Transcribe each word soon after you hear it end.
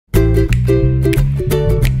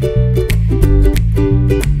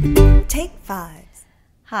Take 5's.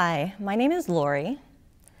 Hi, my name is Lori.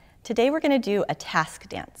 Today we're going to do a task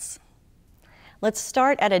dance. Let's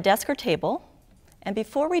start at a desk or table, and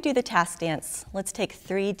before we do the task dance, let's take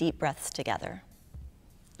 3 deep breaths together.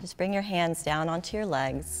 Just bring your hands down onto your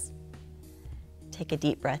legs. Take a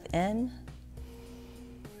deep breath in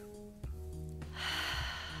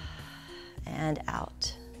and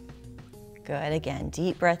out. Good. Again,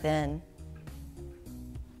 deep breath in.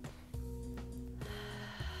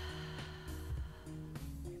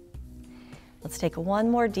 Let's take one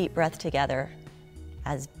more deep breath together,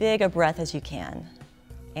 as big a breath as you can,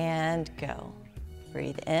 and go.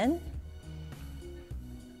 Breathe in.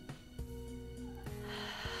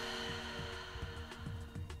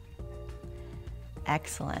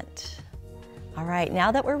 Excellent. All right,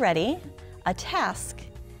 now that we're ready, a task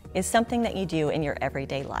is something that you do in your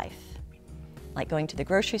everyday life, like going to the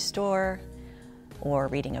grocery store, or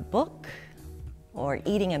reading a book, or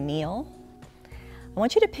eating a meal. I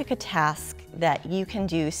want you to pick a task that you can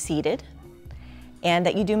do seated and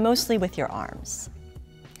that you do mostly with your arms.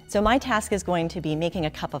 So my task is going to be making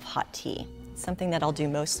a cup of hot tea, something that I'll do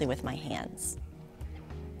mostly with my hands.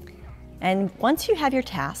 And once you have your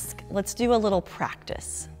task, let's do a little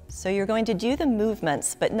practice. So you're going to do the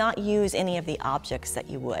movements, but not use any of the objects that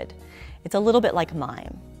you would. It's a little bit like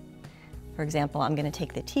mime. For example, I'm going to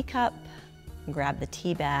take the teacup, grab the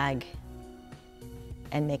tea bag,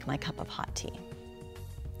 and make my cup of hot tea.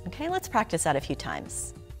 Okay, let's practice that a few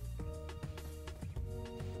times.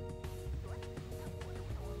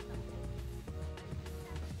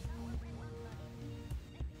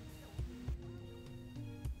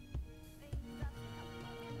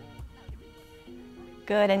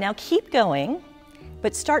 Good, and now keep going,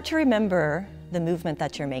 but start to remember the movement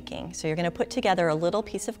that you're making. So you're going to put together a little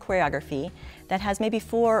piece of choreography that has maybe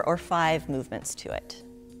 4 or 5 movements to it.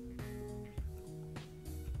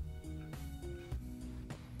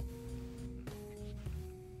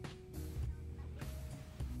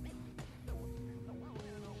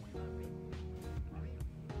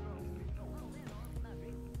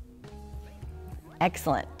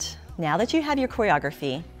 Excellent. Now that you have your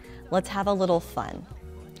choreography, let's have a little fun.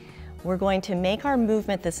 We're going to make our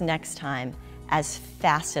movement this next time as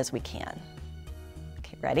fast as we can.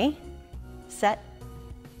 Okay, ready, set,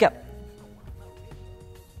 go.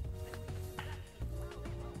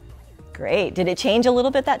 Great. Did it change a little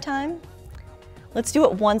bit that time? Let's do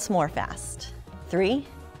it once more fast. 3,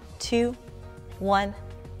 2, 1,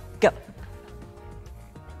 go.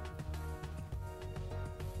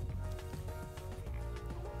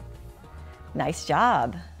 Nice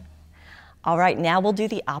job. All right, now we'll do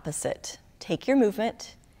the opposite. Take your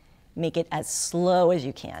movement, make it as slow as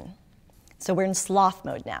you can. So we're in sloth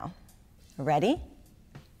mode now. Ready?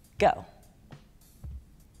 Go.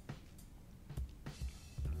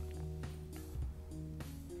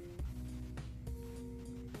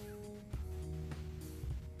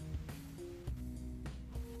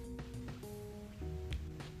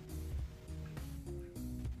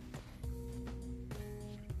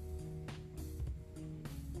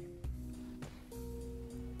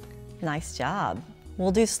 Nice job.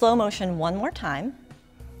 We'll do slow motion one more time.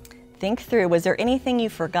 Think through, was there anything you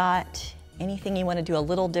forgot? Anything you want to do a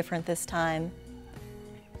little different this time?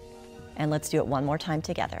 And let's do it one more time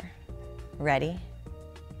together. Ready?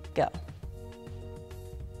 Go.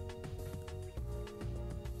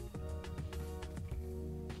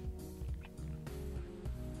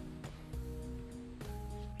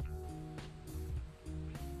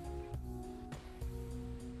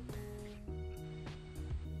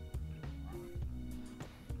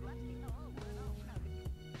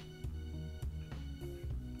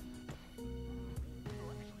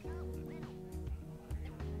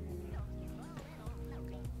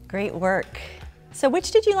 Great work. So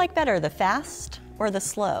which did you like better, the fast or the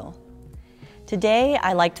slow? Today,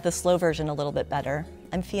 I liked the slow version a little bit better.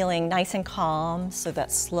 I'm feeling nice and calm, so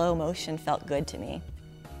that slow motion felt good to me.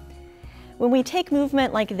 When we take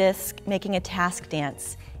movement like this, making a task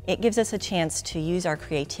dance, it gives us a chance to use our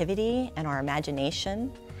creativity and our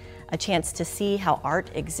imagination, a chance to see how art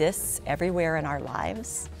exists everywhere in our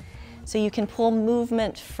lives. So you can pull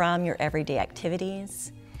movement from your everyday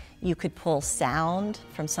activities. You could pull sound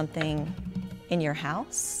from something in your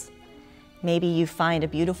house. Maybe you find a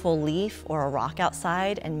beautiful leaf or a rock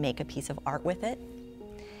outside and make a piece of art with it.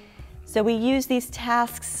 So we use these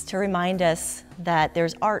tasks to remind us that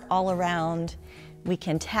there's art all around. We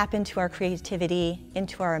can tap into our creativity,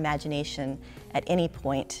 into our imagination at any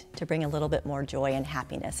point to bring a little bit more joy and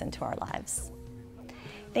happiness into our lives.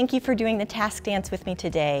 Thank you for doing the task dance with me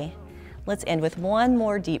today. Let's end with one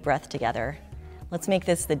more deep breath together. Let's make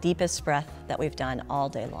this the deepest breath that we've done all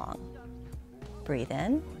day long. Breathe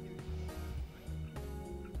in.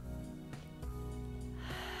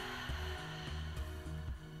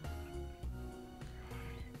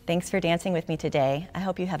 Thanks for dancing with me today. I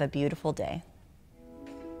hope you have a beautiful day.